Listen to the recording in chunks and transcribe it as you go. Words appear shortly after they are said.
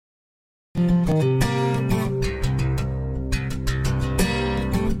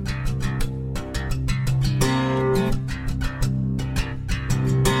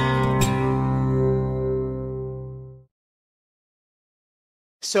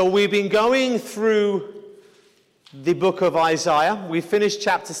So we've been going through the book of Isaiah. We finished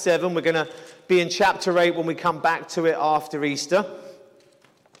chapter 7. We're going to be in chapter 8 when we come back to it after Easter.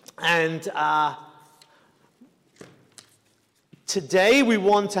 And today we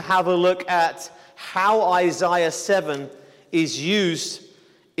want to have a look at how Isaiah 7 is used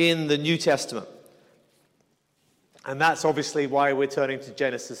in the New Testament. And that's obviously why we're turning to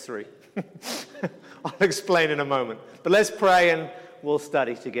Genesis 3. I'll explain in a moment. But let's pray and we'll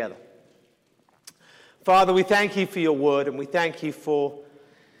study together. Father, we thank you for your word, and we thank you for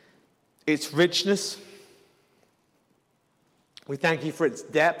its richness. We thank you for its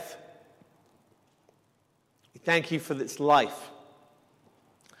depth. We thank you for its life.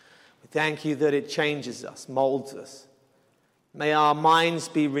 We thank you that it changes us, molds us. May our minds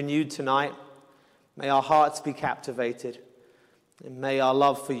be renewed tonight. May our hearts be captivated. And may our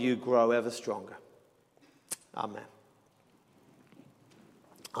love for you grow ever stronger. Amen.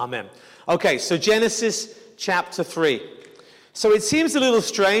 Amen. Okay, so Genesis chapter 3. So it seems a little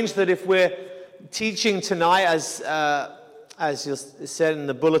strange that if we're teaching tonight, as you said in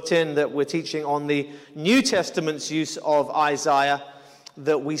the bulletin, that we're teaching on the New Testament's use of Isaiah,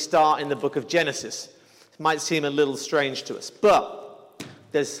 that we start in the book of Genesis. It might seem a little strange to us, but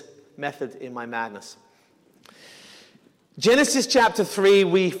there's method in my madness. Genesis chapter 3,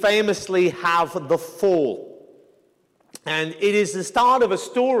 we famously have the fall. And it is the start of a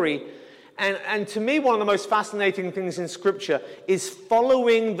story. And to me, one of the most fascinating things in Scripture is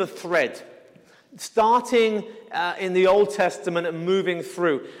following the thread. Starting in the Old Testament and moving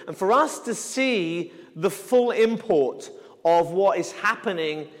through. And for us to see the full import of what is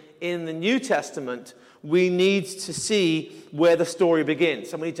happening in the New Testament, we need to see where the story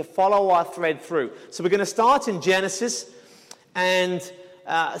begins. And we need to follow our thread through. So we're going to start in Genesis. And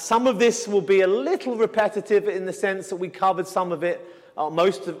some of this will be a little repetitive in the sense that we covered some of it,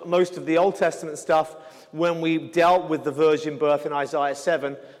 most of the Old Testament stuff, when we dealt with the virgin birth in Isaiah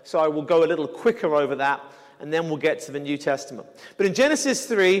 7. So I will go a little quicker over that, and then we'll get to the New Testament. But in Genesis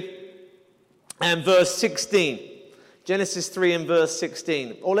 3 and verse 16, Genesis 3 and verse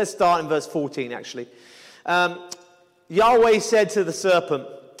 16, or let's start in verse 14 actually. Yahweh said to the serpent,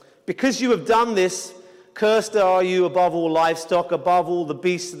 "Because you have done this, cursed are you above all livestock, above all the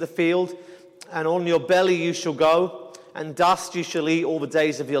beasts of the field, and on your belly you shall go, and dust you shall eat all the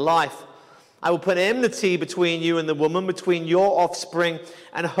days of your life. I will put enmity between you and the woman, between your offspring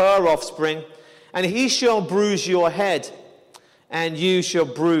and her offspring, and he shall bruise your head, and you shall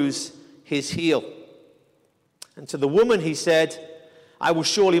bruise his heel." And to the woman he said, "I will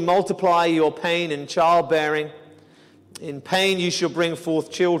surely multiply your pain in childbearing. In pain you shall bring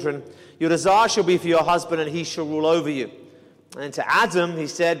forth children. Your desire shall be for your husband, and he shall rule over you." And to Adam he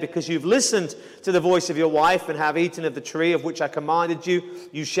said, "Because you've listened to the voice of your wife and have eaten of the tree of which I commanded you,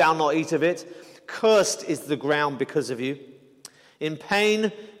 you shall not eat of it. Cursed is the ground because of you. In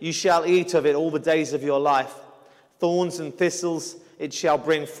pain you shall eat of it all the days of your life. Thorns and thistles it shall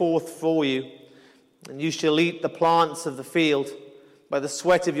bring forth for you. And you shall eat the plants of the field. By the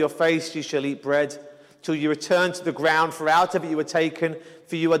sweat of your face you shall eat bread, till you return to the ground, for out of it you were taken,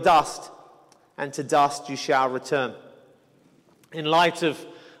 for you are dust, and to dust you shall return." In light of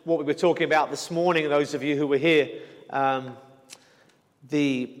what we were talking about this morning, those of you who were here,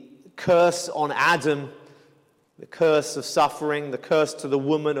 the curse on Adam, the curse of suffering, the curse to the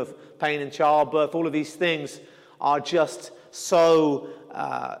woman of pain and childbirth, all of these things are just so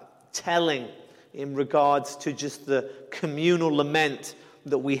telling in regards to just the communal lament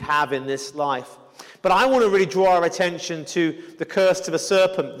that we have in this life. But I want to really draw our attention to the curse to the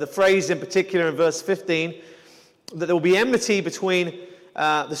serpent. The phrase in particular in verse 15, that there will be enmity between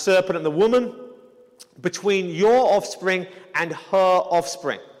the serpent and the woman, between your offspring and her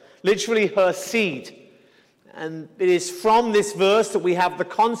offspring. Literally her seed. And it is from this verse that we have the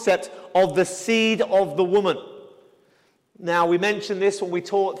concept of the seed of the woman. Now, we mentioned this when we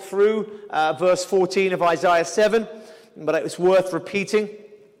taught through verse 14 of Isaiah 7, but it was worth repeating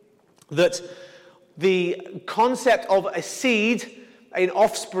that the concept of a seed, an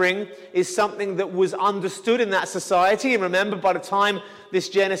offspring, is something that was understood in that society. And remember, by the time this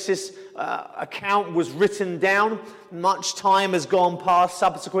Genesis account was written down, much time has gone past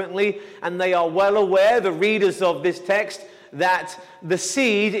subsequently, and they are well aware, the readers of this text, that the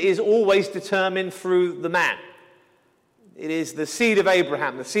seed is always determined through the man. It is the seed of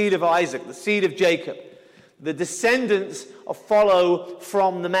Abraham, the seed of Isaac, the seed of Jacob. The descendants follow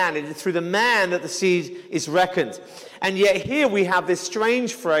from the man. It is through the man that the seed is reckoned. And yet here we have this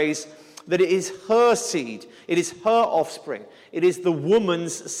strange phrase that it is her seed. It is her offspring. It is the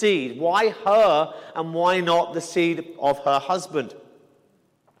woman's seed. Why her and why not the seed of her husband?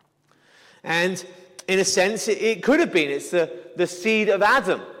 And in a sense, it could have been. It's the seed of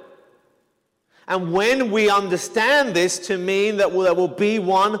Adam. And when we understand this to mean that there will be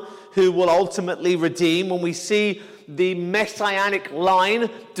one who will ultimately redeem, when we see the messianic line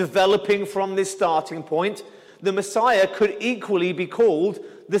developing from this starting point, the Messiah could equally be called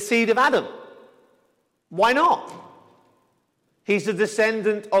the seed of Adam. Why not? He's a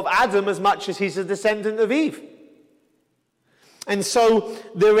descendant of Adam as much as he's a descendant of Eve. And so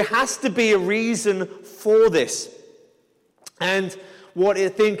there has to be a reason for this. And what I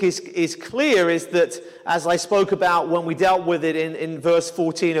think is clear is that, as I spoke about when we dealt with it in verse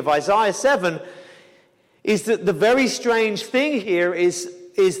 14 of Isaiah 7, is that the very strange thing here is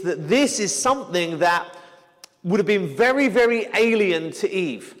that this is something that would have been very, very alien to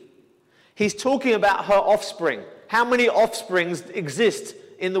Eve. He's talking about her offspring. How many offsprings exist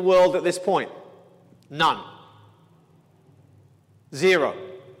in the world at this point? None. 0.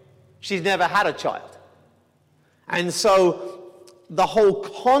 She's never had a child. And so the whole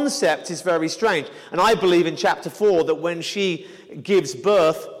concept is very strange. And I believe in chapter 4 that when she gives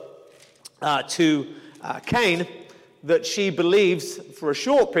birth to Cain, that she believes for a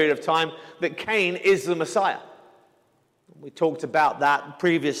short period of time that Cain is the Messiah. We talked about that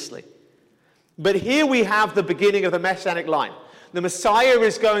previously. But here we have the beginning of the Messianic line. The Messiah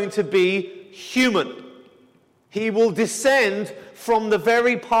is going to be human. He will descend from the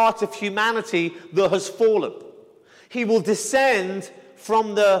very part of humanity that has fallen. He will descend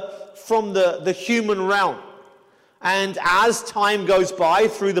from the human realm. And as time goes by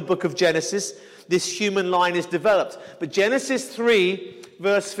through the book of Genesis, this human line is developed. But Genesis 3,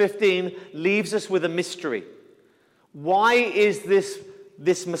 verse 15, leaves us with a mystery. Why is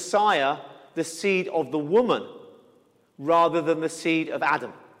this Messiah the seed of the woman rather than the seed of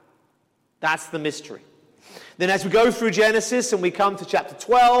Adam? That's the mystery. Then as we go through Genesis and we come to chapter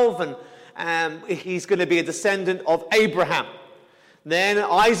 12, and he's going to be a descendant of Abraham, then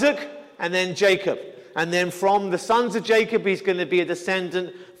Isaac, and then Jacob. And then from the sons of Jacob, he's going to be a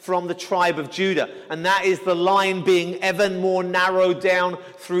descendant from the tribe of Judah. And that is the line being ever more narrowed down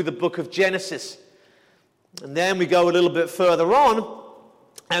through the book of Genesis. And then we go a little bit further on,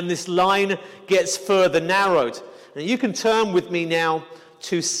 and this line gets further narrowed. And you can turn with me now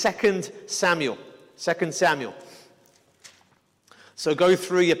to 2 Samuel. 2 Samuel. So go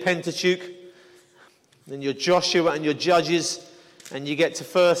through your Pentateuch, then your Joshua and your Judges, and you get to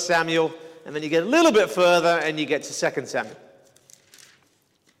 1 Samuel, and then you get a little bit further, and you get to 2 Samuel.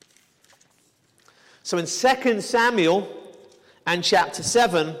 So in 2 Samuel and chapter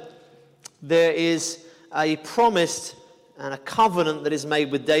 7, there is a promise and a covenant that is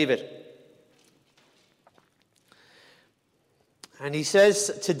made with David. And he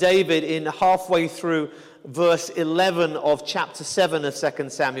says to David in halfway through verse 11 of chapter 7 of 2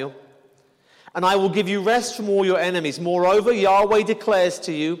 Samuel, "And I will give you rest from all your enemies. Moreover, Yahweh declares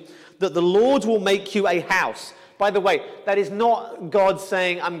to you that the Lord will make you a house." By the way, that is not God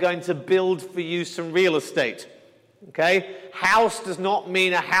saying, "I'm going to build for you some real estate." Okay? House does not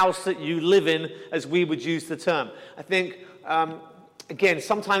mean a house that you live in as we would use the term. I think, again,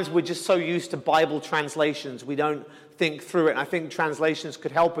 sometimes we're just so used to Bible translations, we don't think through it. And I think translations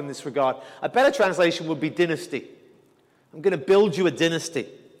could help in this regard. A better translation would be dynasty. I'm going to build you a dynasty.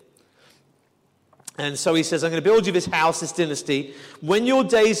 And so he says, "I'm going to build you this house, this dynasty. When your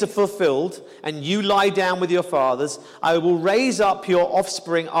days are fulfilled and you lie down with your fathers, I will raise up your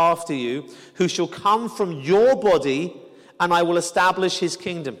offspring after you, who shall come from your body, and I will establish his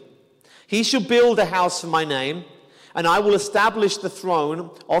kingdom. He shall build a house for my name, and I will establish the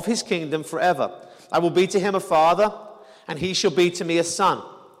throne of his kingdom forever. I will be to him a father, and he shall be to me a son.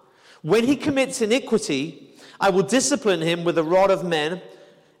 When he commits iniquity, I will discipline him with the rod of men,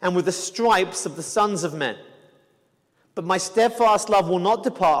 and with the stripes of the sons of men. But my steadfast love will not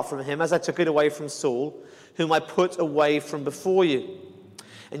depart from him, as I took it away from Saul, whom I put away from before you.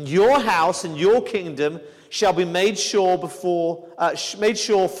 And your house and your kingdom shall be made sure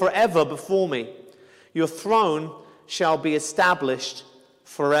forever before me. Your throne shall be established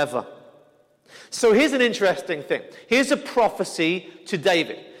forever." So here's an interesting thing. Here's a prophecy to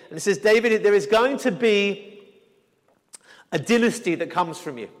David. And it says, David, there is going to be a dynasty that comes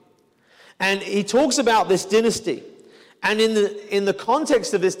from you. And he talks about this dynasty. And in the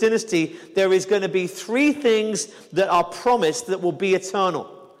context of this dynasty, there is going to be 3 things that are promised that will be eternal.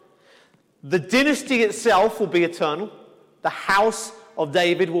 The dynasty itself will be eternal. The house of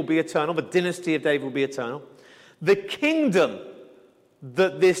David will be eternal. The dynasty of David will be eternal. The kingdom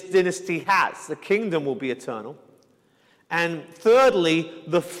that this dynasty has, the kingdom will be eternal. And thirdly,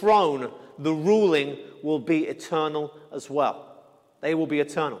 the throne, the ruling, will be eternal as well. They will be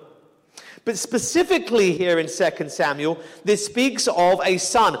eternal. But specifically here in 2 Samuel, this speaks of a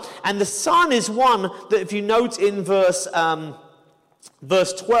son. And the son is one that, if you note in verse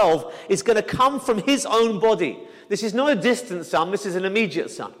 12, is going to come from his own body. This is not a distant son, this is an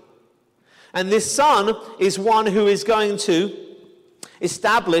immediate son. And this son is one who is going to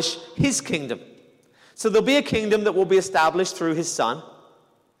establish his kingdom. So there'll be a kingdom that will be established through his son.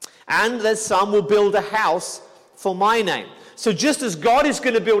 And that son will build a house for my name. So just as God is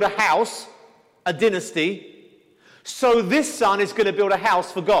going to build a house, a dynasty, so this son is going to build a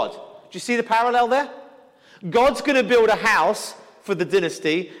house for God. Do you see the parallel there? God's going to build a house for the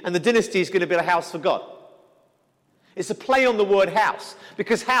dynasty, and the dynasty is going to build a house for God. It's a play on the word house,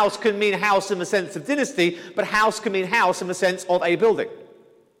 because house can mean house in the sense of dynasty, but house can mean house in the sense of a building.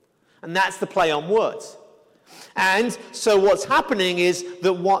 And that's the play on words. And so what's happening is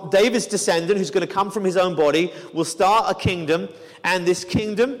that what David's descendant, who's going to come from his own body, will start a kingdom, and this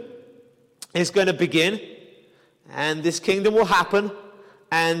kingdom is going to begin, and this kingdom will happen,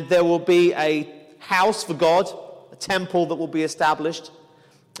 and there will be a house for God, a temple that will be established,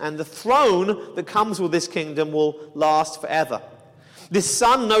 and the throne that comes with this kingdom will last forever. This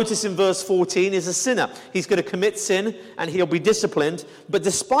son, notice in verse 14, is a sinner. He's going to commit sin, and he'll be disciplined, but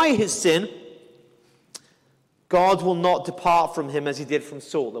despite his sin, God will not depart from him as he did from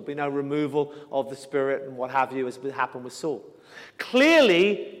Saul. There'll be no removal of the Spirit and what have you, as happened with Saul.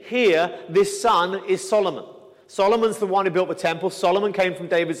 Clearly, here, this son is Solomon. Solomon's the one who built the temple. Solomon came from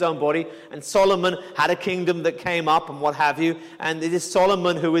David's own body, and Solomon had a kingdom that came up and what have you, and it is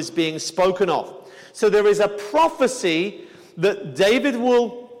Solomon who is being spoken of. So there is a prophecy that David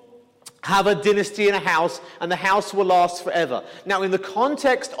will have a dynasty and a house, and the house will last forever. Now, in the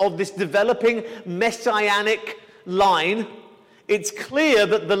context of this developing messianic line, it's clear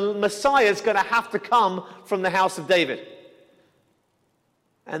that the Messiah is going to have to come from the house of David.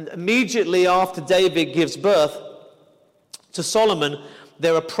 And immediately after David gives birth to Solomon,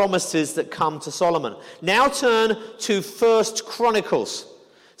 there are promises that come to Solomon. Now turn to 1 Chronicles.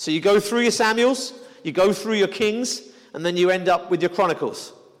 So you go through your Samuels, you go through your Kings, and then you end up with your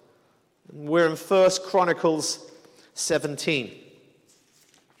Chronicles. We're in 1 Chronicles 17.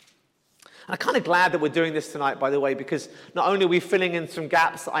 I'm kind of glad that we're doing this tonight, by the way, because not only are we filling in some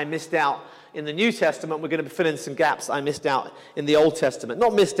gaps that I missed out in the New Testament, we're going to fill in some gaps I missed out in the Old Testament.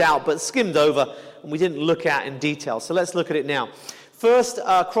 Not missed out, but skimmed over, and we didn't look at in detail. So let's look at it now. 1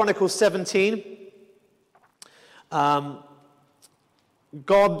 Chronicles 17. God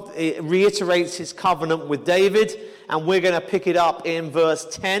reiterates his covenant with David, and we're going to pick it up in verse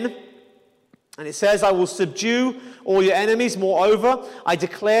 10. And it says, I will subdue all your enemies. Moreover, I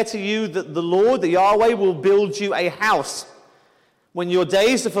declare to you that the Lord, the Yahweh, will build you a house. When your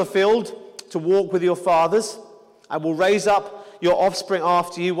days are fulfilled to walk with your fathers, I will raise up your offspring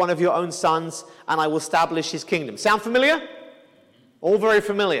after you, one of your own sons, and I will establish his kingdom. Sound familiar? All very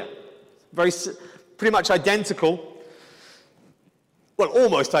familiar. Pretty much identical. Well,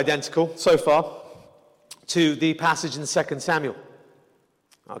 almost identical so far to the passage in 2 Samuel.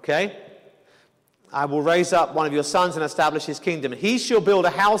 Okay? I will raise up one of your sons and establish his kingdom. He shall build a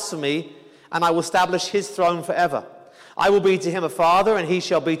house for me, and I will establish his throne forever. I will be to him a father, and he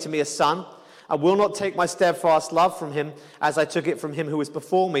shall be to me a son. I will not take my steadfast love from him, as I took it from him who was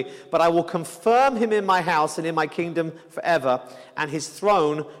before me, but I will confirm him in my house and in my kingdom forever, and his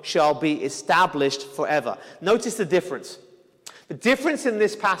throne shall be established forever. Notice the difference. The difference in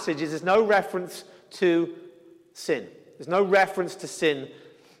this passage is there's no reference to sin. There's no reference to sin.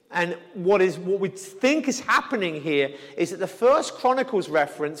 And what we think is happening here is that the First Chronicles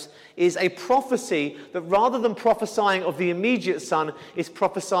reference is a prophecy that, rather than prophesying of the immediate son, is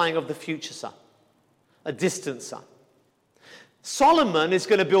prophesying of the future son, a distant son. Solomon is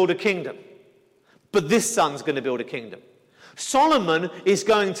going to build a kingdom, but this son's going to build a kingdom. Solomon is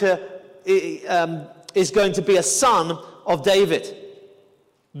going to be a son of David.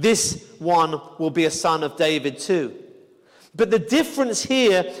 This one will be a son of David too. But the difference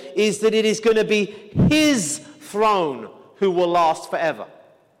here is that it is going to be his throne who will last forever.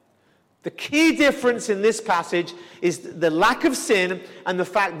 The key difference in this passage is the lack of sin and the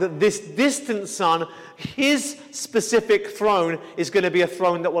fact that this distant son, his specific throne, is going to be a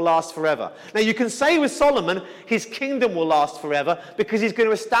throne that will last forever. Now you can say with Solomon, his kingdom will last forever because he's going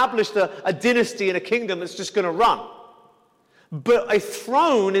to establish a dynasty and a kingdom that's just going to run. But a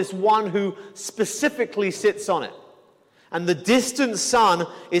throne is one who specifically sits on it. And the distant son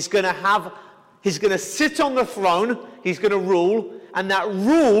is going to sit on the throne, he's going to rule, and that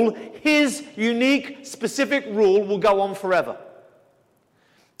rule, his unique, specific rule, will go on forever.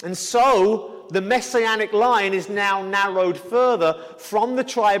 And so, the messianic line is now narrowed further from the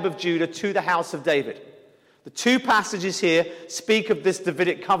tribe of Judah to the house of David. The two passages here speak of this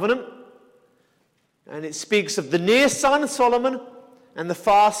Davidic covenant, and it speaks of the near son, Solomon, and the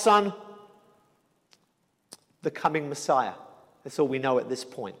far son, the coming Messiah. That's all we know at this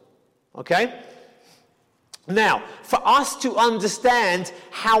point. Okay? Now, for us to understand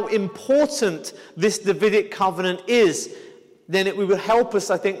how important this Davidic covenant is, then it would help us,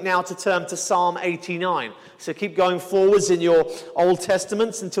 I think, now to turn to Psalm 89. So keep going forwards in your Old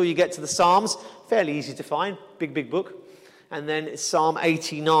Testaments until you get to the Psalms. Fairly easy to find. Big book. And then it's Psalm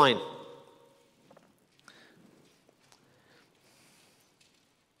 89.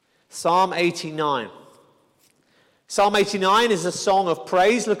 Psalm 89. Psalm 89 is a song of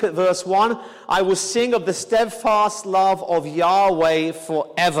praise. Look at verse 1. I will sing of the steadfast love of Yahweh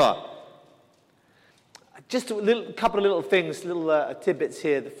forever. Just a couple of little things, little tidbits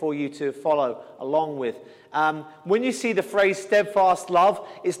here for you to follow along with. When you see the phrase steadfast love,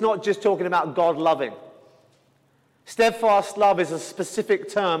 it's not just talking about God loving. Steadfast love is a specific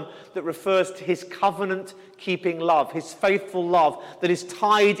term that refers to his covenant-keeping love, his faithful love that is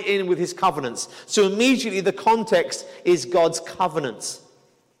tied in with his covenants. So immediately the context is God's covenants.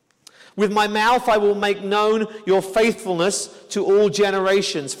 With my mouth I will make known your faithfulness to all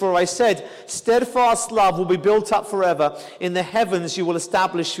generations. For I said, steadfast love will be built up forever. In the heavens you will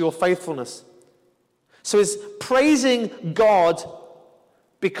establish your faithfulness. So it's praising God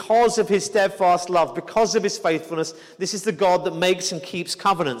because of his steadfast love, because of his faithfulness. This is the God that makes and keeps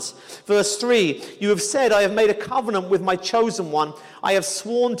covenants. Verse 3, you have said, I have made a covenant with my chosen one. I have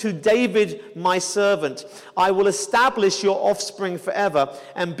sworn to David, my servant. I will establish your offspring forever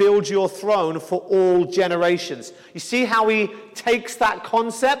and build your throne for all generations. You see how he takes that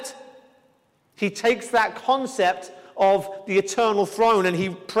concept? He takes that concept of the eternal throne and he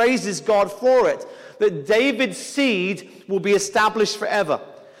praises God for it. That David's seed will be established forever.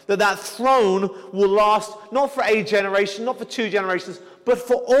 That throne will last not for a generation, not for 2 generations, but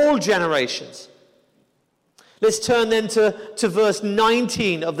for all generations. Let's turn then to verse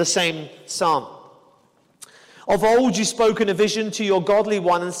 19 of the same psalm. Of old you spoke in a vision to your godly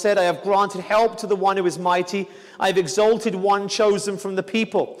one and said, I have granted help to the one who is mighty. I have exalted one chosen from the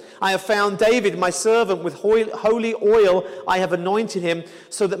people. I have found David, my servant, with holy oil I have anointed him,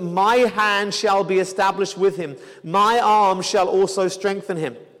 so that my hand shall be established with him. My arm shall also strengthen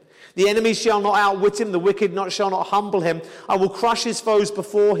him. The enemy shall not outwit him, the wicked shall not humble him. I will crush his foes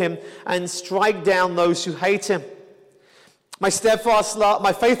before him and strike down those who hate him. My steadfast love,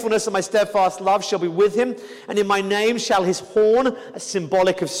 my faithfulness and my steadfast love shall be with him, and in my name shall his horn, a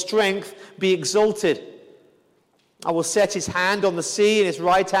symbolic of strength, be exalted. I will set his hand on the sea and his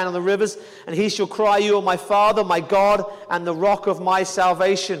right hand on the rivers, and he shall cry, you are my Father, my God, and the rock of my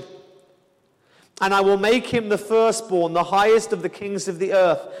salvation. And I will make him the firstborn, the highest of the kings of the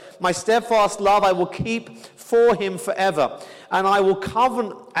earth. My steadfast love I will keep for him forever, and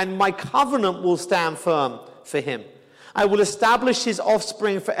my covenant will stand firm for him. I will establish his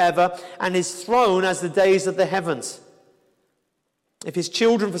offspring forever, and his throne as the days of the heavens. If his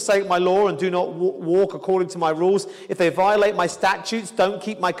children forsake my law and do not walk according to my rules, if they violate my statutes, don't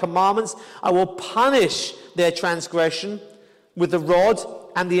keep my commandments, I will punish their transgression with the rod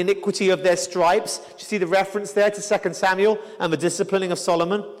and the iniquity of their stripes. Do you see the reference there to 2 Samuel and the disciplining of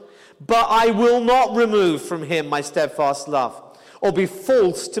Solomon? But I will not remove from him my steadfast love, or be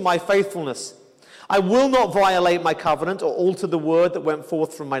false to my faithfulness. I will not violate my covenant or alter the word that went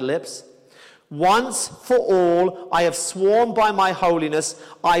forth from my lips. Once for all, I have sworn by my holiness,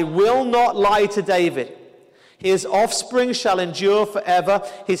 I will not lie to David. His offspring shall endure forever,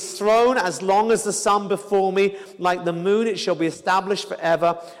 his throne as long as the sun before me. Like the moon, it shall be established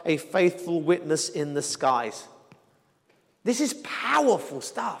forever, a faithful witness in the skies. This is powerful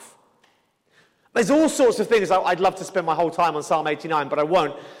stuff. There's all sorts of things. I'd love to spend my whole time on Psalm 89, but I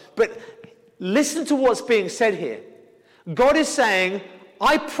won't. But listen to what's being said here. God is saying,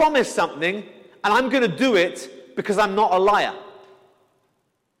 I promised something, and I'm going to do it because I'm not a liar.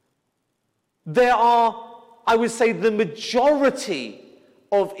 There are, I would say, the majority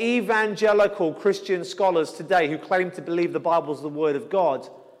of evangelical Christian scholars today who claim to believe the Bible is the Word of God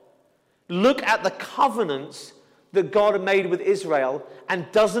look at the covenants that God had made with Israel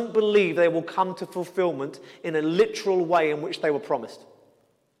and doesn't believe they will come to fulfillment in a literal way in which they were promised.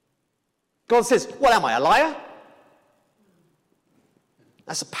 God says, well, am I a liar?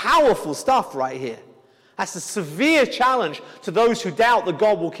 That's powerful stuff right here. That's a severe challenge to those who doubt that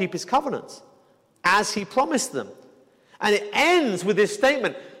God will keep his covenants as he promised them. And it ends with this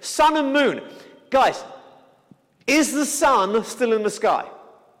statement, sun and moon. Guys, is the sun still in the sky?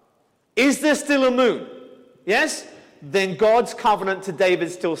 Is there still a moon? Yes? Then God's covenant to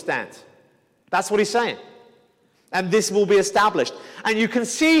David still stands. That's what he's saying. And this will be established. And you can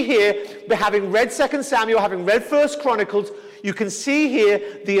see here, having read 2 Samuel, having read 1 Chronicles, you can see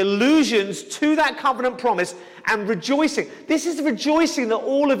here the allusions to that covenant promise and rejoicing. This is the rejoicing that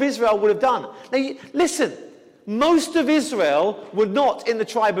all of Israel would have done. Now, listen, most of Israel were not in the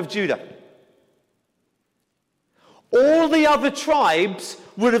tribe of Judah. All the other tribes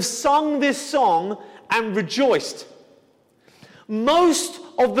would have sung this song and rejoiced. Most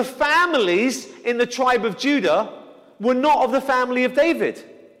of the families in the tribe of Judah were not of the family of David.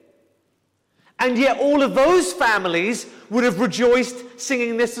 And yet all of those families would have rejoiced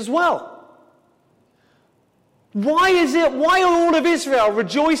singing this as well. Why are all of Israel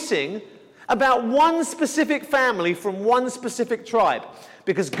rejoicing about one specific family from one specific tribe?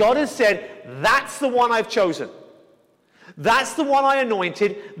 Because God has said, that's the one I've chosen. That's the one I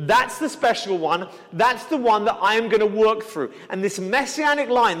anointed. That's the special one. That's the one that I am going to work through. And this messianic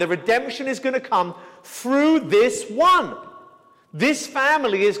line, the redemption is going to come through this one. This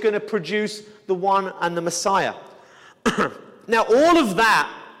family is going to produce the one and the Messiah. Now, all of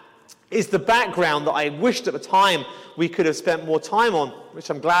that is the background that I wished at the time we could have spent more time on, which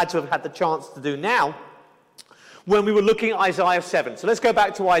I'm glad to have had the chance to do now, when we were looking at Isaiah 7. So let's go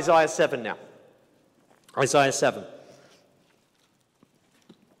back to Isaiah 7 now. Isaiah 7.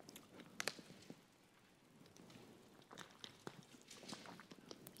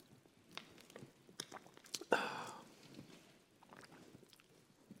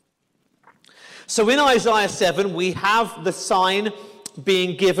 So in Isaiah 7, we have the sign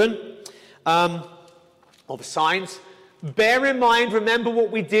being given of signs. Bear in mind, remember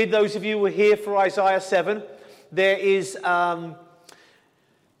what we did, those of you who were here for Isaiah 7. There is the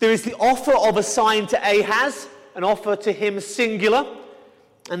offer of a sign to Ahaz, an offer to him singular,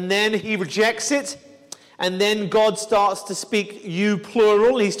 and then he rejects it, and then God starts to speak you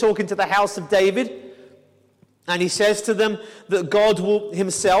plural. He's talking to the house of David. And he says to them that God will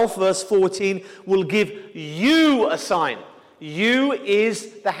himself, verse 14, will give you a sign. You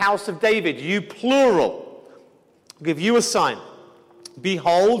is the house of David. You plural. Give you a sign.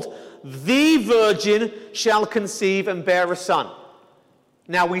 Behold, the virgin shall conceive and bear a son.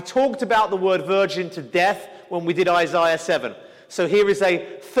 Now, we talked about the word virgin to death when we did Isaiah 7. So here is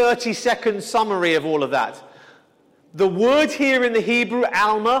a 30-second summary of all of that. The word here in the Hebrew,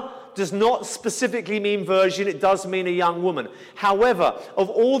 Alma, does not specifically mean virgin. It does mean a young woman. However, of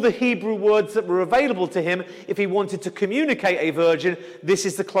all the Hebrew words that were available to him, if he wanted to communicate a virgin, this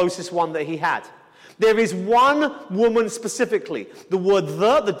is the closest one that he had. There is one woman specifically. The word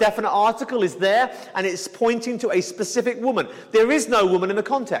the definite article, is there, and it's pointing to a specific woman. There is no woman in the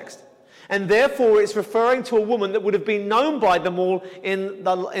context. And therefore, it's referring to a woman that would have been known by them all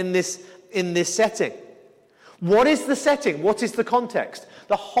in this setting. What is the setting? What is the context?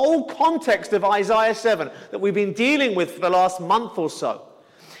 The whole context of Isaiah 7 that we've been dealing with for the last month or so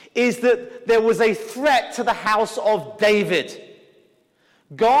is that there was a threat to the house of David.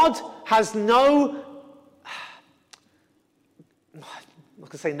 God has no, I'm not going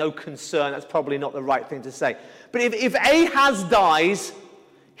to say no concern, that's probably not the right thing to say. But if Ahaz dies,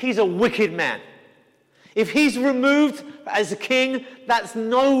 he's a wicked man. If he's removed as a king, that's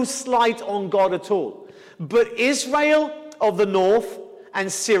no slight on God at all. But Israel of the north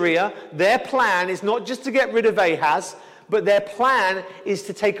and Syria, their plan is not just to get rid of Ahaz, but their plan is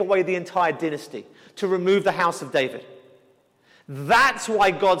to take away the entire dynasty, to remove the house of David. That's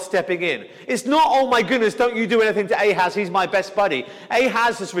why God's stepping in. It's not, oh my goodness, don't you do anything to Ahaz, he's my best buddy.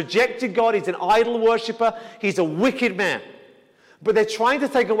 Ahaz has rejected God, he's an idol worshipper, he's a wicked man. But they're trying to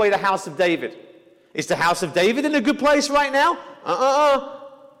take away the house of David. Is the house of David in a good place right now?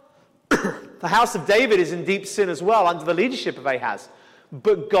 The house of David is in deep sin as well under the leadership of Ahaz.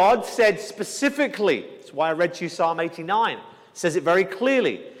 But God said specifically, that's why I read to you Psalm 89, it says it very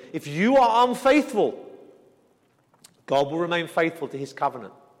clearly, if you are unfaithful, God will remain faithful to his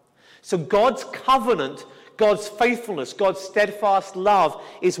covenant. So God's covenant, God's faithfulness, God's steadfast love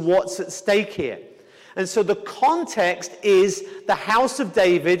is what's at stake here. And so the context is the house of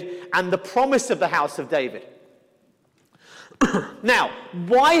David and the promise of the house of David. Now,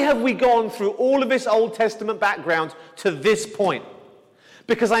 why have we gone through all of this Old Testament background to this point?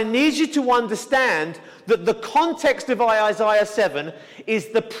 Because I need you to understand that the context of Isaiah 7 is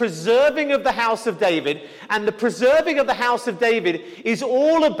the preserving of the house of David, and the preserving of the house of David is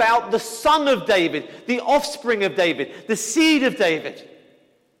all about the son of David, the offspring of David, the seed of David.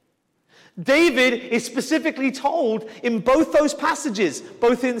 David is specifically told in both those passages,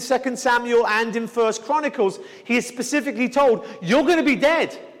 both in 2 Samuel and in 1 Chronicles, he is specifically told, you're going to be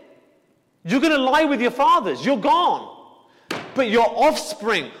dead. You're going to lie with your fathers. You're gone. But your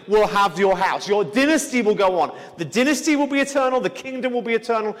offspring will have your house. Your dynasty will go on. The dynasty will be eternal. The kingdom will be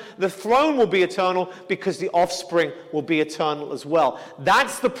eternal. The throne will be eternal because the offspring will be eternal as well.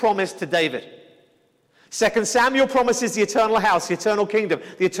 That's the promise to David. 2 Samuel promises the eternal house, the eternal kingdom,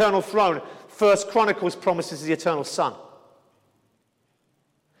 the eternal throne. 1 Chronicles promises the eternal son.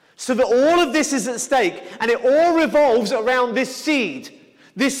 So that all of this is at stake, and it all revolves around this seed.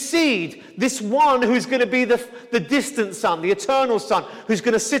 This one who's going to be the distant son, the eternal son, who's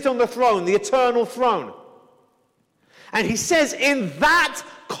going to sit on the throne, the eternal throne. And he says in that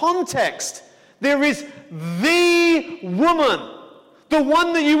context, there is the woman, the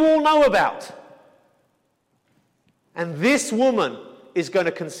one that you all know about. And this woman is going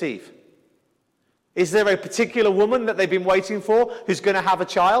to conceive. Is there a particular woman that they've been waiting for who's going to have a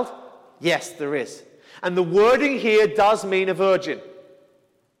child? Yes, there is. And the wording here does mean a virgin.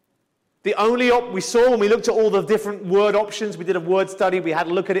 The only we saw when we looked at all the different word options, we did a word study, we had a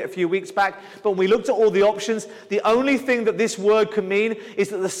look at it a few weeks back, but when we looked at all the options, the only thing that this word could mean is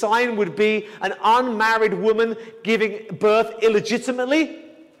that the sign would be an unmarried woman giving birth illegitimately,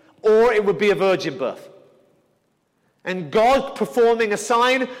 or it would be a virgin birth. And God performing a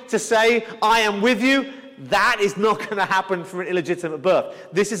sign to say, I am with you, that is not going to happen for an illegitimate birth.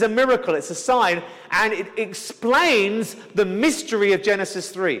 This is a miracle, it's a sign, and it explains the mystery of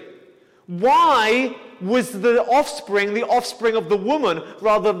Genesis 3. Why was the offspring of the woman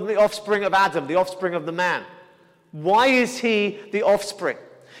rather than the offspring of Adam, the offspring of the man? Why is he the offspring?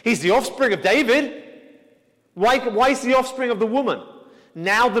 He's the offspring of David. Why is he the offspring of the woman?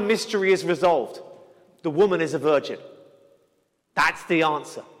 Now the mystery is resolved. The woman is a virgin. That's the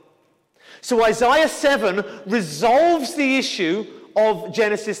answer. So Isaiah 7 resolves the issue of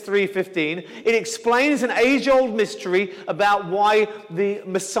Genesis 3:15. It explains an age-old mystery about why the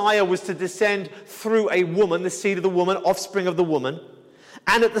Messiah was to descend through a woman, the seed of the woman, offspring of the woman.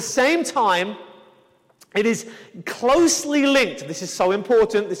 And at the same time, it is closely linked. This is so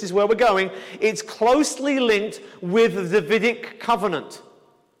important. This is where we're going. It's closely linked with the Davidic covenant.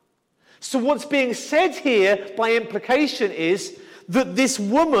 So what's being said here by implication is that this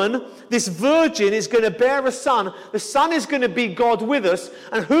woman, this virgin, is going to bear a son. The son is going to be God with us.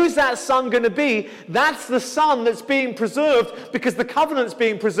 And who's that son going to be? That's the son that's being preserved because the covenant's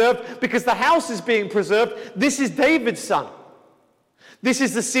being preserved, because the house is being preserved. This is David's son. This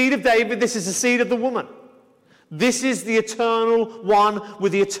is the seed of David. This is the seed of the woman. This is the eternal one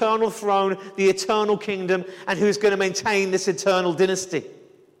with the eternal throne, the eternal kingdom, and who's going to maintain this eternal dynasty.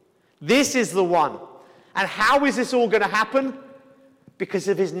 This is the one. And how is this all going to happen? Because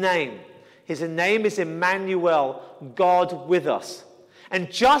of his name. His name is Emmanuel, God with us.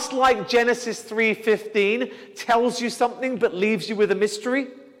 And just like Genesis 3:15 tells you something but leaves you with a mystery,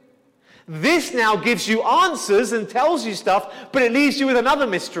 this now gives you answers and tells you stuff, but it leaves you with another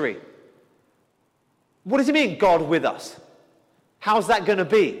mystery. What does it mean, God with us? How's that going to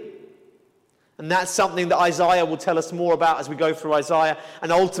be? And that's something that Isaiah will tell us more about as we go through Isaiah,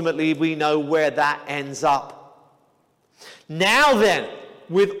 and ultimately we know where that ends up. Now then,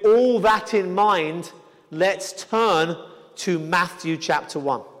 with all that in mind, let's turn to Matthew chapter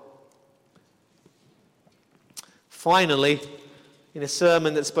 1. Finally, in a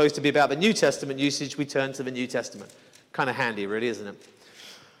sermon that's supposed to be about the New Testament usage, we turn to the New Testament. Kind of handy, really, isn't it?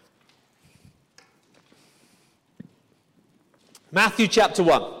 Matthew chapter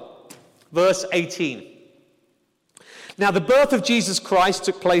 1, verse 18. Now, the birth of Jesus Christ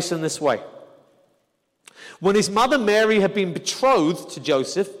took place in this way. When his mother Mary had been betrothed to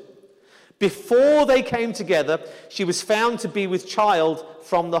Joseph, before they came together, she was found to be with child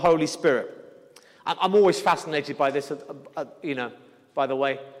from the Holy Spirit. I'm always fascinated by this, by the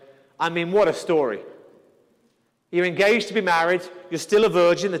way. I mean, what a story. You're engaged to be married, you're still a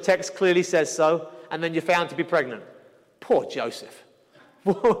virgin, the text clearly says so, and then you're found to be pregnant. Poor Joseph.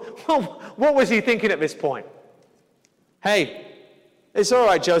 What was he thinking at this point? Hey, it's all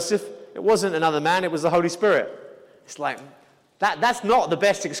right, Joseph. It wasn't another man, it was the Holy Spirit. It's like, that's not the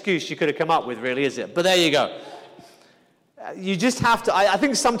best excuse you could have come up with, really, is it? But there you go. You just have to, I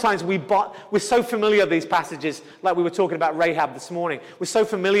think sometimes we're so familiar with these passages, like we were talking about Rahab this morning. We're so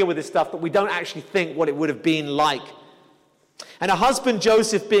familiar with this stuff that we don't actually think what it would have been like. And her husband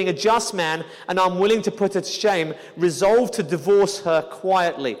Joseph, being a just man and unwilling to put her to shame, resolved to divorce her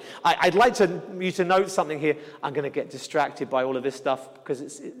quietly. I'd like you to note something here. I'm going to get distracted by all of this stuff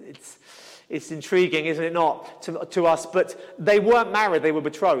because it's intriguing, isn't it not, to us? But they weren't married, they were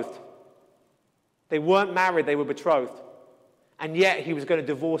betrothed. They weren't married, they were betrothed. And yet he was going to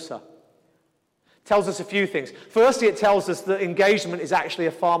divorce her. tells us a few things. Firstly, it tells us that engagement is actually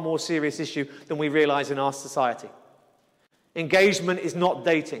a far more serious issue than we realize in our society. Engagement is not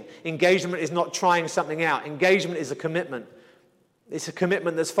dating. Engagement is not trying something out. Engagement is a commitment. It's a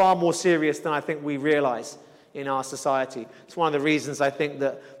commitment that's far more serious than I think we realize in our society. It's one of the reasons I think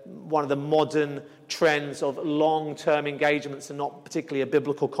that one of the modern trends of long-term engagements are not particularly a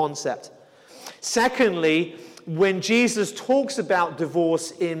biblical concept. Secondly, when Jesus talks about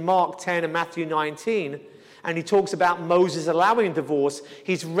divorce in Mark 10 and Matthew 19, and he talks about Moses allowing divorce,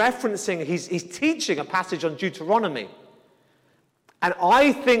 he's teaching a passage on Deuteronomy. And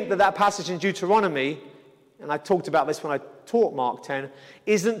I think that passage in Deuteronomy, and I talked about this when I taught Mark 10,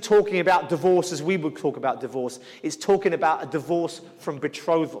 isn't talking about divorce as we would talk about divorce. It's talking about a divorce from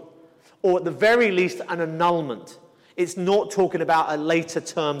betrothal, or at the very least an annulment. It's not talking about a later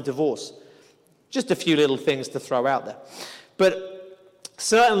term divorce. Just a few little things to throw out there. But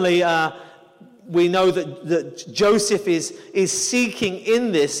certainly we know that Joseph is seeking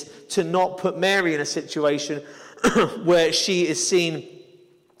in this to not put Mary in a situation where she is seen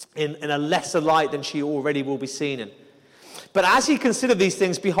in a lesser light than she already will be seen in. But as he considered these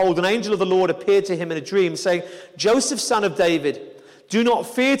things, behold, an angel of the Lord appeared to him in a dream, saying, Joseph, son of David, do not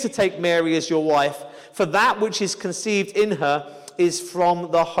fear to take Mary as your wife, for that which is conceived in her is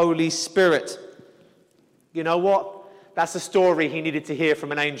from the Holy Spirit. You know what? That's a story he needed to hear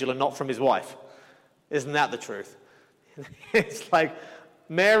from an angel and not from his wife. Isn't that the truth? It's like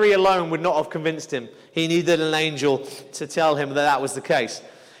Mary alone would not have convinced him. He needed an angel to tell him that was the case.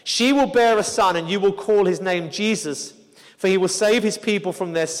 She will bear a son, and you will call his name Jesus, for he will save his people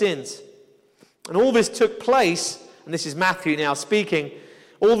from their sins. And all this took place, and this is Matthew now speaking,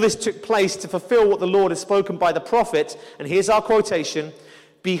 all this took place to fulfill what the Lord has spoken by the prophet. And here's our quotation.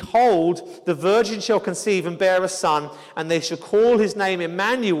 Behold, the virgin shall conceive and bear a son, and they shall call his name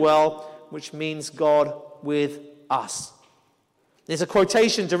Emmanuel, which means God with us. There's a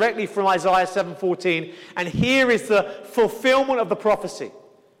quotation directly from Isaiah 7:14, and here is the fulfillment of the prophecy.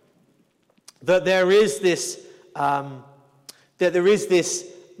 That there is this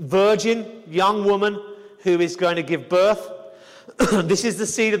virgin young woman who is going to give birth. This is the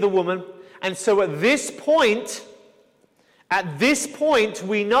seed of the woman. And so at this point,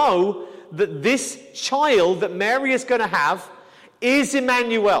 we know that this child that Mary is going to have is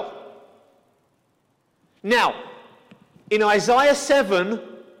Emmanuel. Now, in Isaiah 7,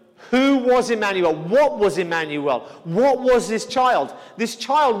 who was Emmanuel? What was Emmanuel? What was this child? This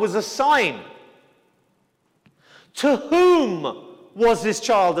child was a sign. To whom was this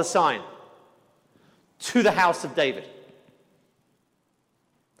child a sign? To the house of David.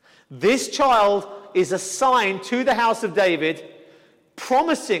 This child is a sign to the house of David,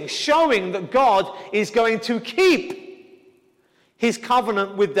 promising, showing that God is going to keep his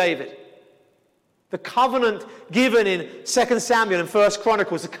covenant with David. The covenant given in 2 Samuel and 1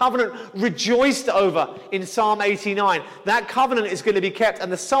 Chronicles, the covenant rejoiced over in Psalm 89. That covenant is going to be kept, and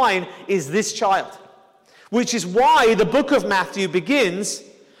the sign is this child. Which is why the book of Matthew begins,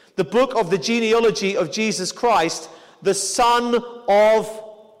 the book of the genealogy of Jesus Christ, the son of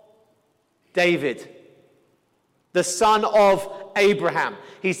David, the son of Abraham.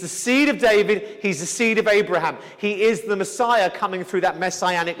 He's the seed of David, he's the seed of Abraham. He is the Messiah coming through that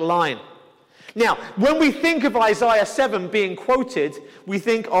messianic line. Now, when we think of Isaiah 7 being quoted, we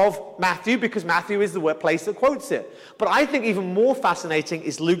think of Matthew, because Matthew is the place that quotes it. But I think even more fascinating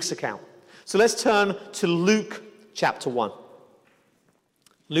is Luke's account. So let's turn to Luke chapter 1.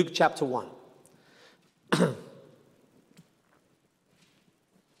 Luke chapter 1.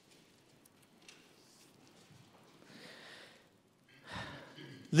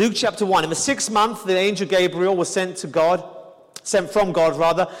 Luke chapter 1. In the 6th month, the angel Gabriel was sent from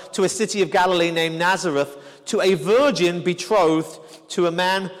God, to a city of Galilee named Nazareth, to a virgin betrothed to a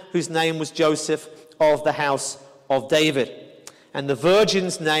man whose name was Joseph, of the house of David. And the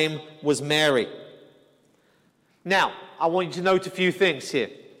virgin's name was Mary. Now, I want you to note a few things here.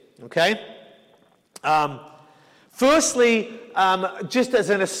 Okay? Firstly, just as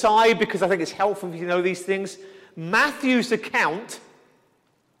an aside, because I think it's helpful if you know these things, Matthew's account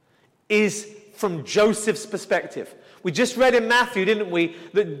is from Joseph's perspective. We just read in Matthew, didn't we,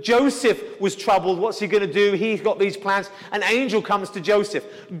 that Joseph was troubled. What's he going to do? He's got these plans. An angel comes to Joseph.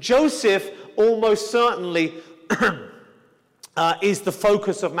 Joseph almost certainly is the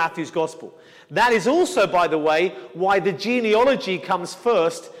focus of Matthew's gospel. That is also, by the way, why the genealogy comes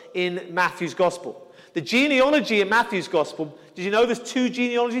first in Matthew's gospel. The genealogy in Matthew's gospel, did you know there's two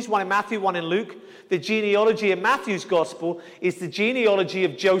genealogies, one in Matthew, one in Luke? The genealogy in Matthew's gospel is the genealogy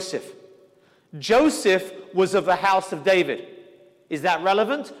of Joseph. Joseph was of the house of David. Is that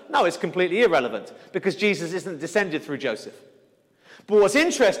relevant? No, it's completely irrelevant because Jesus isn't descended through Joseph. But what's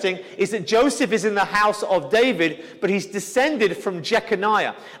interesting is that Joseph is in the house of David, but he's descended from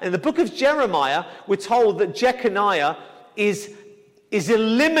Jeconiah. And in the book of Jeremiah, we're told that Jeconiah is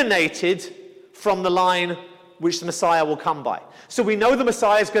eliminated from the line which the Messiah will come by. So we know the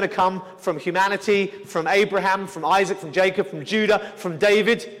Messiah is going to come from humanity, from Abraham, from Isaac, from Jacob, from Judah, from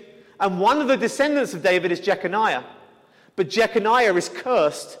David. And one of the descendants of David is Jeconiah. But Jeconiah is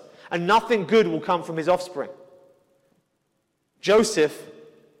cursed, and nothing good will come from his offspring. Joseph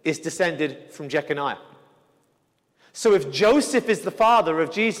is descended from Jeconiah. So if Joseph is the father of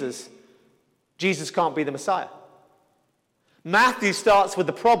Jesus, Jesus can't be the Messiah. Matthew starts with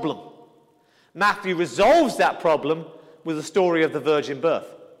the problem. Matthew resolves that problem with the story of the virgin birth.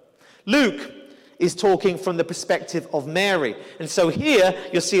 Luke is talking from the perspective of Mary. And so here,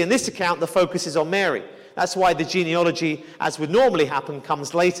 you'll see in this account, the focus is on Mary. That's why the genealogy, as would normally happen,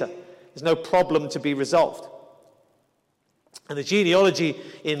 comes later. There's no problem to be resolved. And the genealogy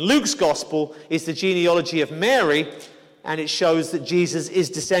in Luke's gospel is the genealogy of Mary, and it shows that Jesus is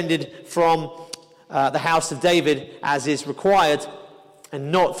descended from the house of David as is required, and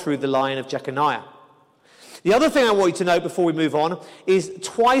not through the line of Jeconiah. The other thing I want you to note before we move on is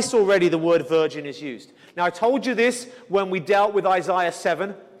twice already the word virgin is used. Now I told you this when we dealt with Isaiah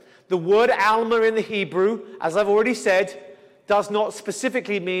 7. The word Alma in the Hebrew, as I've already said, does not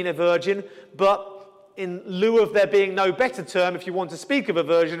specifically mean a virgin, but in lieu of there being no better term, if you want to speak of a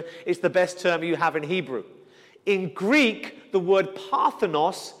virgin, it's the best term you have in Hebrew. In Greek, the word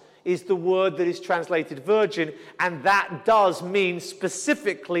parthenos is the word that is translated virgin, and that does mean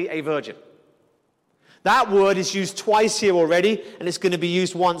specifically a virgin. That word is used twice here already, and it's going to be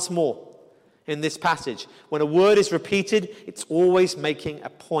used once more in this passage. When a word is repeated, it's always making a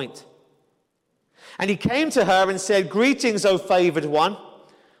point. And he came to her and said, "Greetings, O favored one,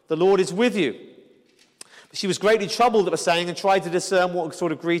 the Lord is with you." She was greatly troubled at the saying and tried to discern what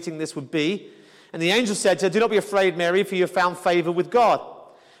sort of greeting this would be. And the angel said to her, "Do not be afraid, Mary, for you have found favor with God.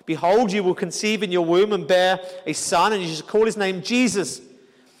 Behold, you will conceive in your womb and bear a son, and you shall call his name Jesus.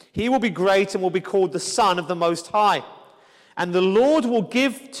 He will be great and will be called the Son of the Most High. And the Lord will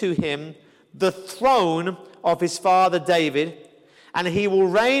give to him the throne of his father David, and he will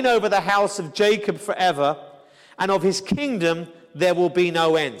reign over the house of Jacob forever, and of his kingdom there will be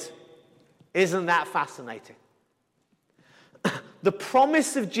no end." Isn't that fascinating? The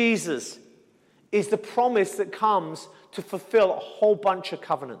promise of Jesus is the promise that comes to fulfill a whole bunch of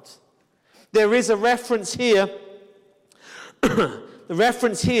covenants. There is a reference here, the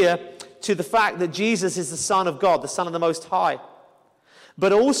reference here to the fact that Jesus is the Son of God, the Son of the Most High.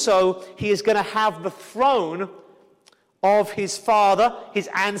 But also, he is going to have the throne of his father, his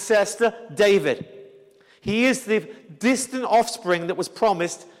ancestor, David. He is the distant offspring that was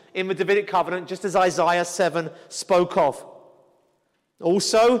promised in the Davidic covenant, just as Isaiah 7 spoke of.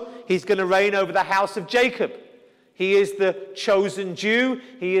 Also, he's going to reign over the house of Jacob. He is the chosen Jew.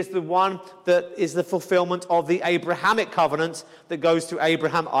 He is the one that is the fulfillment of the Abrahamic covenant that goes through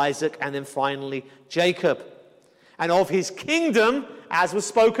Abraham, Isaac, and then finally Jacob. And of his kingdom, as was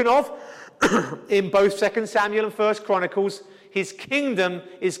spoken of in both 2 Samuel and 1 Chronicles, his kingdom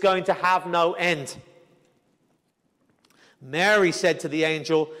is going to have no end. Mary said to the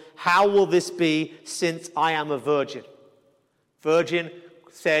angel, "How will this be since I am a virgin?" Virgin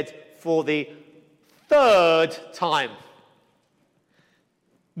said for the third time.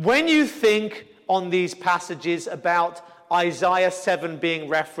 When you think on these passages about Isaiah 7 being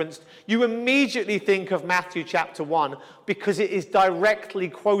referenced, you immediately think of Matthew chapter 1 because it is directly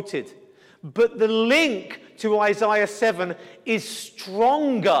quoted. But the link to Isaiah 7 is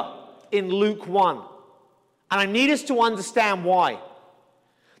stronger in Luke 1. And I need us to understand why.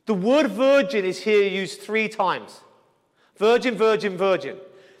 The word virgin is here used 3 times. Virgin, virgin, virgin.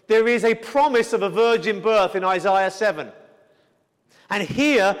 There is a promise of a virgin birth in Isaiah 7. And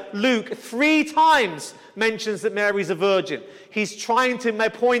here, Luke 3 times mentions that Mary's a virgin. He's trying to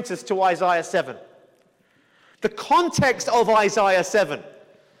point us to Isaiah 7. The context of Isaiah 7.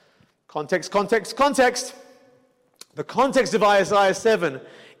 Context. The context of Isaiah 7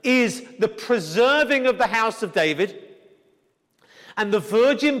 is the preserving of the house of David, and the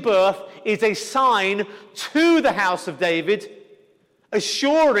virgin birth is a sign to the house of David,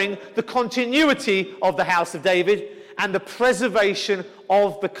 assuring the continuity of the house of David and the preservation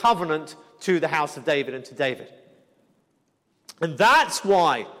of the covenant to the house of David and to David. And that's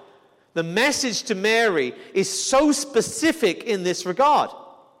why the message to Mary is so specific in this regard.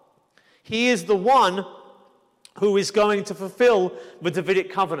 He is the one who is going to fulfill the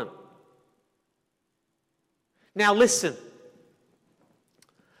Davidic covenant. Now listen,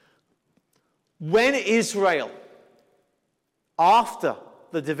 When Israel, after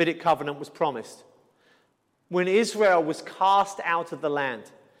the Davidic covenant was promised, when Israel was cast out of the land,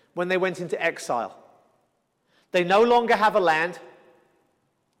 when they went into exile, they no longer have a land.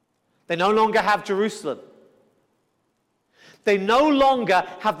 They no longer have Jerusalem. They no longer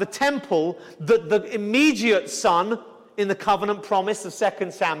have the temple that the immediate son in the covenant promise of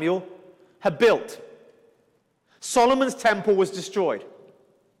 2 Samuel had built. Solomon's temple was destroyed.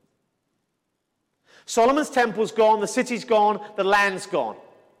 Solomon's temple's gone, the city's gone, the land's gone.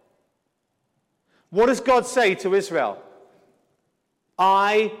 What does God say to Israel?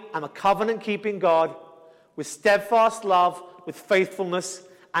 I am a covenant-keeping God with steadfast love, with faithfulness,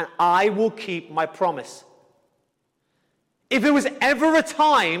 and I will keep my promise. If there was ever a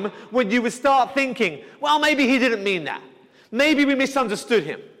time when you would start thinking, well, maybe he didn't mean that. Maybe we misunderstood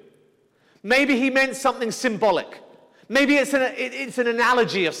him. Maybe he meant something symbolic. Maybe it's an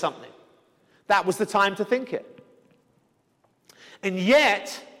analogy of something. That was the time to think it. And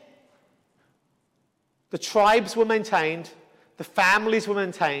yet, the tribes were maintained, the families were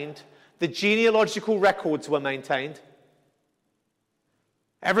maintained, the genealogical records were maintained.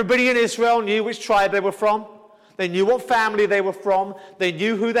 Everybody in Israel knew which tribe they were from. They knew what family they were from. They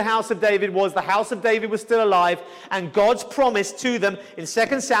knew who the house of David was. The house of David was still alive. And God's promise to them in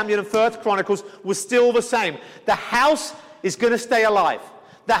 2 Samuel and 1 Chronicles was still the same. The house is going to stay alive.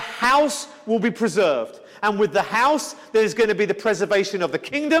 The house will be preserved. And with the house, there is going to be the preservation of the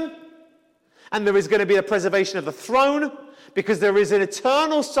kingdom. And there is going to be a preservation of the throne, because there is an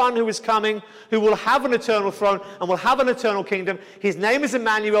eternal Son who is coming, who will have an eternal throne and will have an eternal kingdom. His name is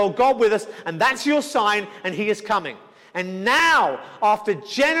Emmanuel, God with us, and that's your sign, and he is coming. And now, after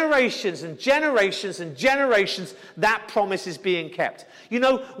generations and generations and generations, that promise is being kept. You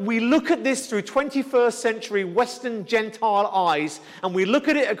know, we look at this through 21st century Western Gentile eyes, and we look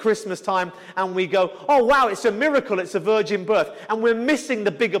at it at Christmas time, and we go, oh wow, it's a miracle, it's a virgin birth. And we're missing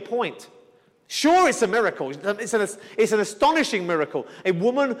the bigger point. Sure, it's a miracle. It's an astonishing miracle. A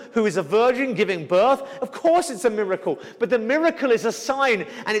woman who is a virgin giving birth, of course it's a miracle. But the miracle is a sign,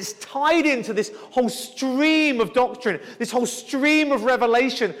 and it's tied into this whole stream of doctrine, this whole stream of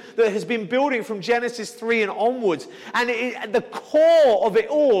revelation that has been building from Genesis 3 and onwards. And at the core of it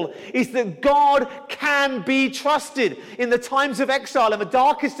all is that God can be trusted. In the times of exile, in the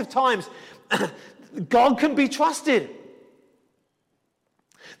darkest of times, God can be trusted.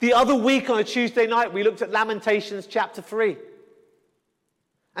 The other week on a Tuesday night, we looked at Lamentations chapter 3.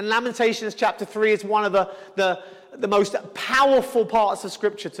 And Lamentations chapter 3 is one of the most powerful parts of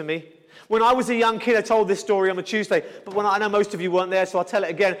Scripture to me. When I was a young kid, I told this story on a Tuesday, but I know most of you weren't there, so I'll tell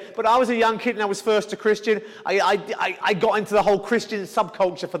it again. But I was a young kid and I was first a Christian. I got into the whole Christian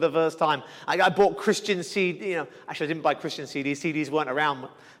subculture for the first time. I bought Christian CDs. Actually, I didn't buy Christian CDs. CDs weren't around,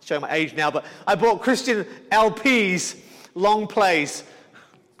 showing my age now. But I bought Christian LPs, long plays.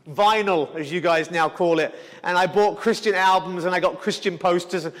 Vinyl, as you guys now call it. And I bought Christian albums, and I got Christian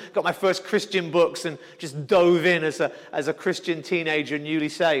posters, and got my first Christian books, and just dove in as a Christian teenager, newly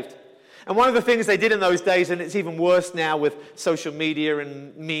saved. And one of the things they did in those days, and it's even worse now with social media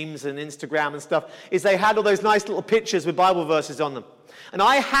and memes and Instagram and stuff, is they had all those nice little pictures with Bible verses on them. And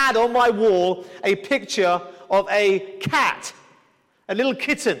I had on my wall a picture of a cat, a little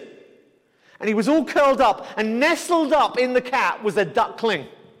kitten. And he was all curled up, and nestled up in the cat was a duckling.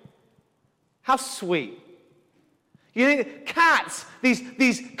 How sweet. You think cats,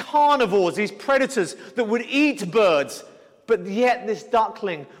 these carnivores, these predators that would eat birds, but yet this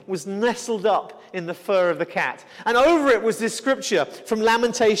duckling was nestled up in the fur of the cat. And over it was this scripture from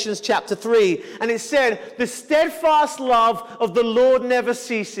Lamentations chapter 3. And it said, the steadfast love of the Lord never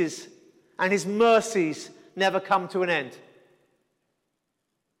ceases, and his mercies never come to an end.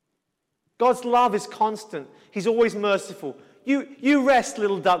 God's love is constant. He's always merciful. You rest,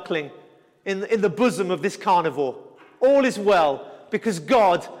 little duckling, in the bosom of this carnivore. All is well, because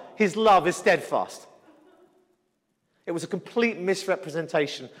God, his love is steadfast. It was a complete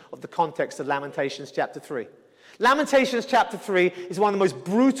misrepresentation of the context of Lamentations chapter 3. Lamentations chapter 3 is one of the most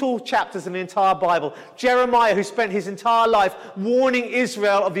brutal chapters in the entire Bible. Jeremiah, who spent his entire life warning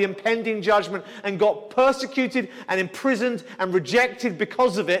Israel of the impending judgment and got persecuted and imprisoned and rejected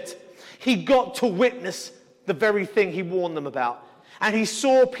because of it, he got to witness the very thing he warned them about. And he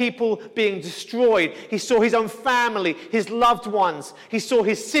saw people being destroyed. He saw his own family, his loved ones. He saw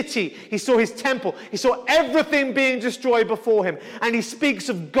his city. He saw his temple. He saw everything being destroyed before him. And he speaks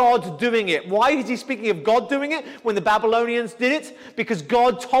of God doing it. Why is he speaking of God doing it when the Babylonians did it? Because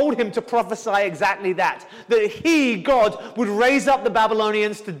God told him to prophesy exactly that. That he, God, would raise up the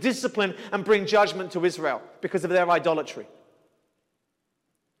Babylonians to discipline and bring judgment to Israel because of their idolatry.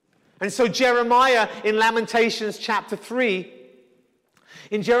 And so Jeremiah in Lamentations chapter 3,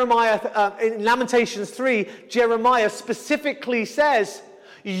 in Lamentations 3, Jeremiah specifically says,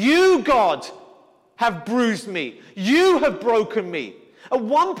 you, God, have bruised me. You have broken me. At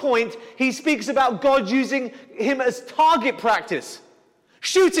one point, he speaks about God using him as target practice,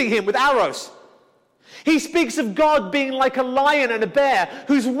 shooting him with arrows. He speaks of God being like a lion and a bear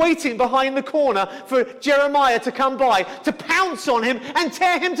who's waiting behind the corner for Jeremiah to come by, to pounce on him and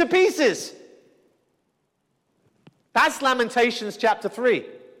tear him to pieces. That's Lamentations chapter 3.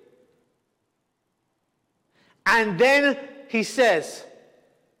 And then he says,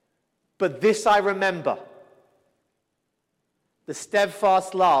 but this I remember, the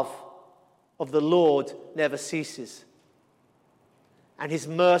steadfast love of the Lord never ceases, and his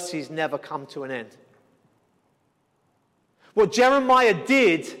mercies never come to an end. What Jeremiah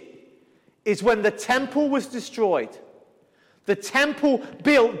did is when the temple was destroyed, the temple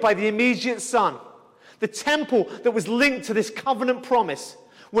built by the immediate son, the temple that was linked to this covenant promise,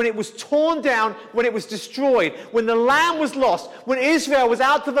 when it was torn down, when it was destroyed, when the land was lost, when Israel was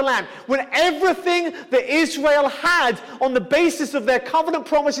out of the land, when everything that Israel had on the basis of their covenant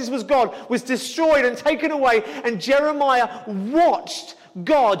promises was God, was destroyed and taken away, and Jeremiah watched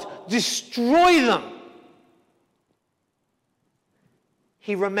God destroy them.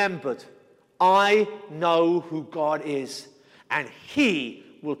 He remembered, I know who God is, and he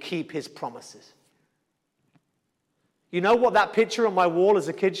will keep his promises. You know what that picture on my wall as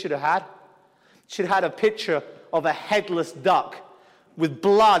a kid should have had? It should have had a picture of a headless duck with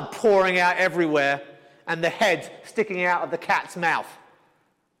blood pouring out everywhere and the head sticking out of the cat's mouth.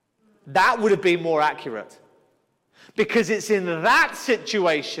 That would have been more accurate. Because it's in that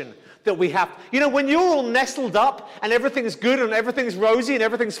situation that we have, when you're all nestled up and everything's good and everything's rosy and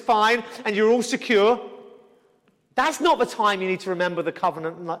everything's fine and you're all secure, that's not the time you need to remember the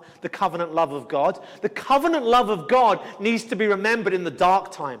covenant love of God. The covenant love of God needs to be remembered in the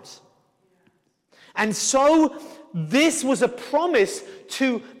dark times. And so this was a promise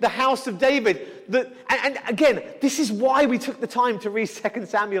to the house of David. And again, this is why we took the time to read 2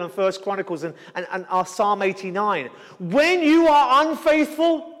 Samuel and 1 Chronicles and our Psalm 89. When you are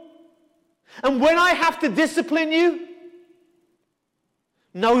unfaithful, and when I have to discipline you,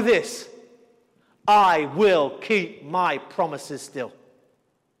 know this: I will keep my promises still.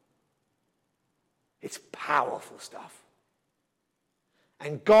 It's powerful stuff.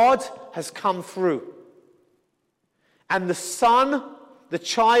 And God has come through. And the son, the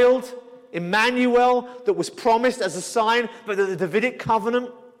child, Emmanuel, that was promised as a sign that the Davidic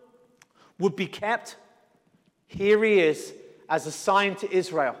covenant would be kept, here he is as a sign to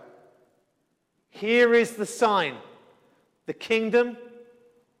Israel. Here is the sign. The kingdom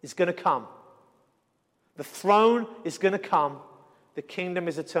is going to come. The throne is going to come. The kingdom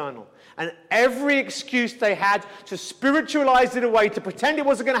is eternal. And every excuse they had to spiritualize it away, to pretend it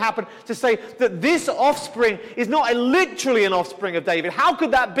wasn't going to happen, to say that this offspring is not literally an offspring of David. How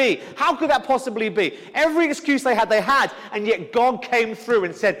could that be? How could that possibly be? Every excuse they had, and yet God came through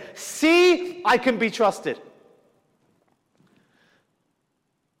and said, see, I can be trusted.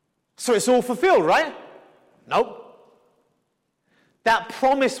 So it's all fulfilled, right? Nope. That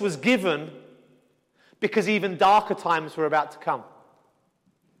promise was given because even darker times were about to come.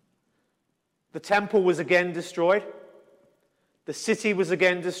 The temple was again destroyed. The city was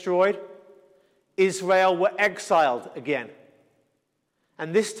again destroyed. Israel were exiled again.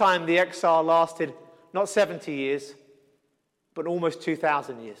 And this time the exile lasted not 70 years, but almost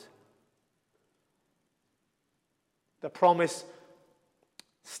 2,000 years. The promise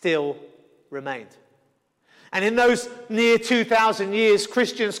still remained. And in those near 2,000 years,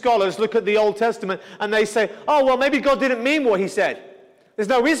 Christian scholars look at the Old Testament and they say, oh, well, maybe God didn't mean what he said. There's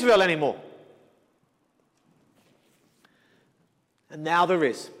no Israel anymore. And now there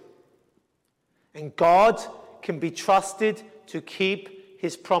is. And God can be trusted to keep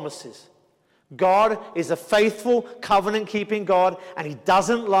his promises. God is a faithful, covenant-keeping God, and he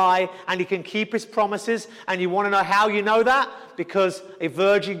doesn't lie, and he can keep his promises. And you want to know how you know that? Because a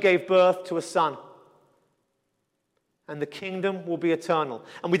virgin gave birth to a son. And the kingdom will be eternal.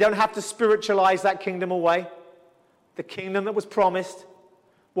 And we don't have to spiritualize that kingdom away. The kingdom that was promised.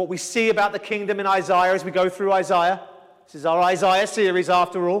 What we see about the kingdom in Isaiah as we go through Isaiah. This is our Isaiah series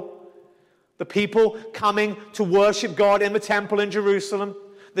after all. The people coming to worship God in the temple in Jerusalem.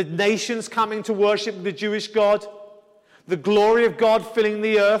 The nations coming to worship the Jewish God. The glory of God filling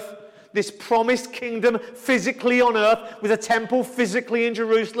the earth. This promised kingdom physically on earth with a temple physically in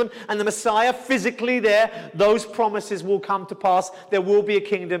Jerusalem and the Messiah physically there. Those promises will come to pass. There will be a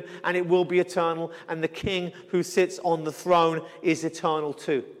kingdom and it will be eternal. And the king who sits on the throne is eternal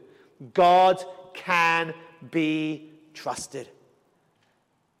too. God can be trusted.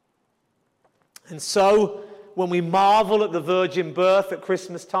 And so, when we marvel at the virgin birth at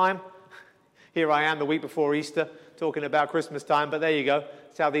Christmas time, here I am the week before Easter talking about Christmas time, but there you go.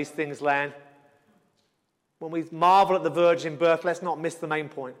 That's how these things land. When we marvel at the virgin birth, let's not miss the main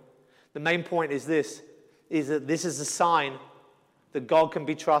point. The main point is this, is that this is a sign that God can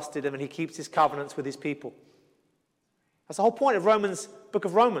be trusted and that he keeps his covenants with his people. That's the whole point of book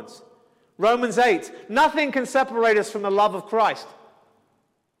of Romans. Romans 8, nothing can separate us from the love of Christ.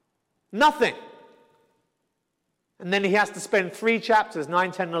 Nothing. And then he has to spend 3 chapters,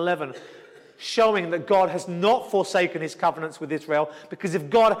 9, 10, and 11, showing that God has not forsaken his covenants with Israel, because if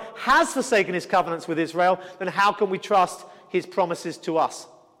God has forsaken his covenants with Israel, then how can we trust his promises to us?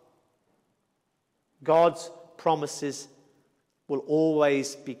 God's promises will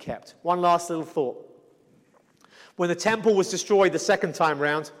always be kept. One last little thought. When the temple was destroyed the second time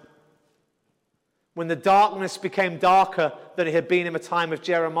round, when the darkness became darker than it had been in the time of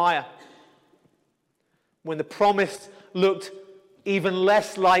Jeremiah, when the promise looked even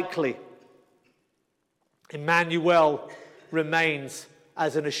less likely, Emmanuel remains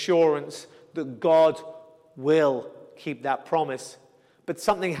as an assurance that God will keep that promise. But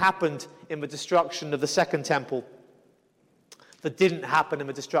something happened in the destruction of the second temple that didn't happen in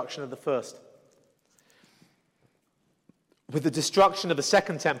the destruction of the first. With the destruction of the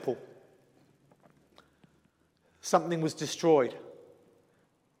second temple, something was destroyed.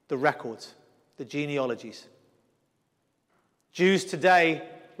 The records, the genealogies. Jews today,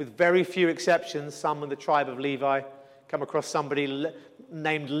 with very few exceptions, some in the tribe of Levi, come across somebody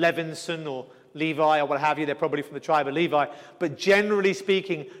named Levinson or Levi or what have you, they're probably from the tribe of Levi. But generally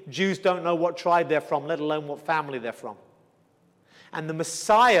speaking, Jews don't know what tribe they're from, let alone what family they're from. And the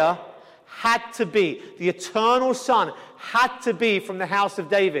Messiah had to be, the eternal Son had to be from the house of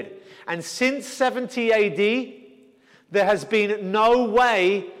David. And since 70 AD, there has been no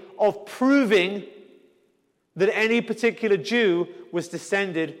way of proving that any particular Jew was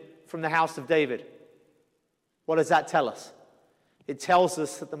descended from the house of David. What does that tell us? It tells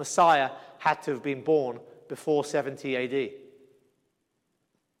us that the Messiah had to have been born before 70 AD.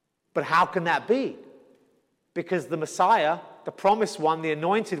 But how can that be? Because the Messiah, the promised one, the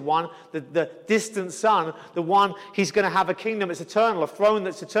anointed one, the distant son, the one, he's going to have a kingdom that's eternal, a throne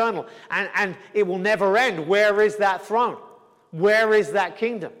that's eternal, and it will never end. Where is that throne? Where is that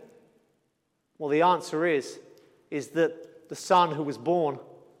kingdom? Well, the answer is that the son who was born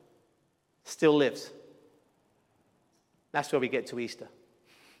still lives. That's where we get to Easter.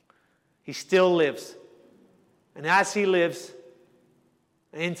 He still lives. And as he lives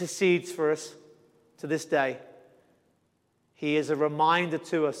and intercedes for us to this day, he is a reminder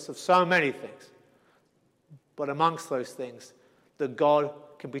to us of so many things. But amongst those things, that God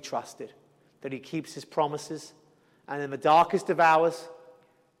can be trusted, that he keeps his promises, and in the darkest of hours,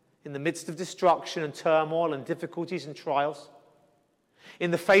 in the midst of destruction and turmoil and difficulties and trials, in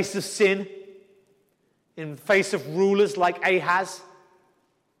the face of sin, in the face of rulers like Ahaz,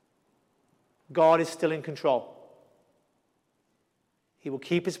 God is still in control. He will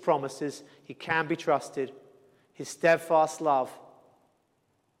keep his promises. He can be trusted. His steadfast love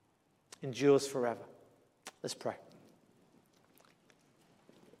endures forever. Let's pray.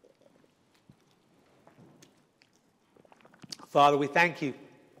 Father, we thank you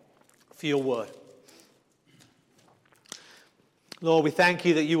for your word. Lord, we thank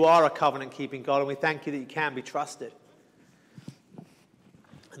you that you are a covenant-keeping God, and we thank you that you can be trusted.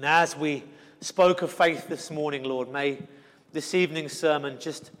 And as we spoke of faith this morning, Lord, may this evening's sermon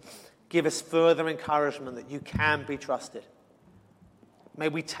just give us further encouragement that you can be trusted. May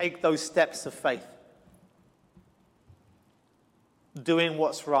we take those steps of faith, doing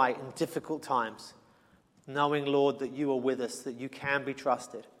what's right in difficult times, knowing, Lord, that you are with us, that you can be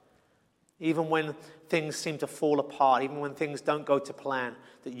trusted. Even when things seem to fall apart, even when things don't go to plan,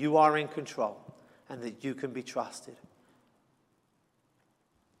 that you are in control and that you can be trusted.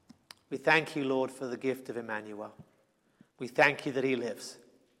 We thank you, Lord, for the gift of Emmanuel. We thank you that he lives.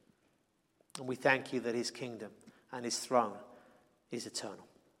 And we thank you that his kingdom and his throne is eternal.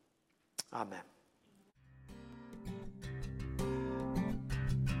 Amen.